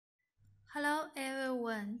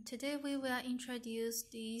Today we will introduce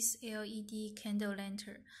this LED candle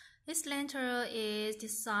lantern. This lantern is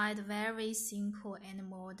designed very simple and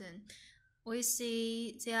modern. We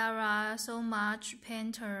see there are so much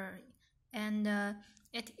painter and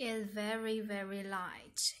it is very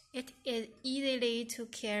light. It is easily to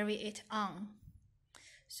carry it on.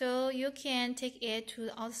 So you can take it to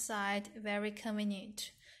the outside, very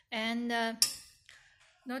convenient. And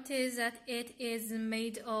notice that it is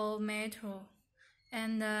made of metal.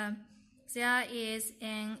 And there is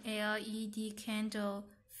an LED candle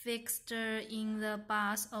fixed in the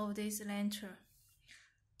base of this lantern.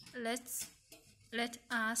 Let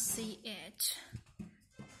us see it.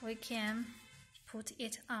 We can put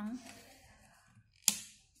it on.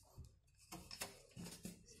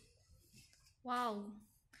 Wow,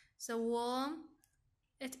 so warm.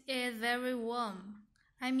 It is very warm.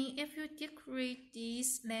 I mean, if you decorate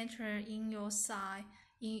this lantern in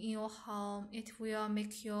your home, it will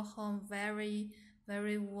make your home very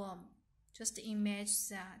warm. Just imagine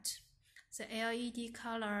that. The LED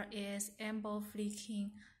color is amber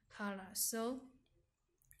flicking color, so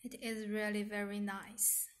it is really very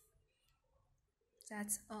nice.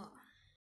 That's all.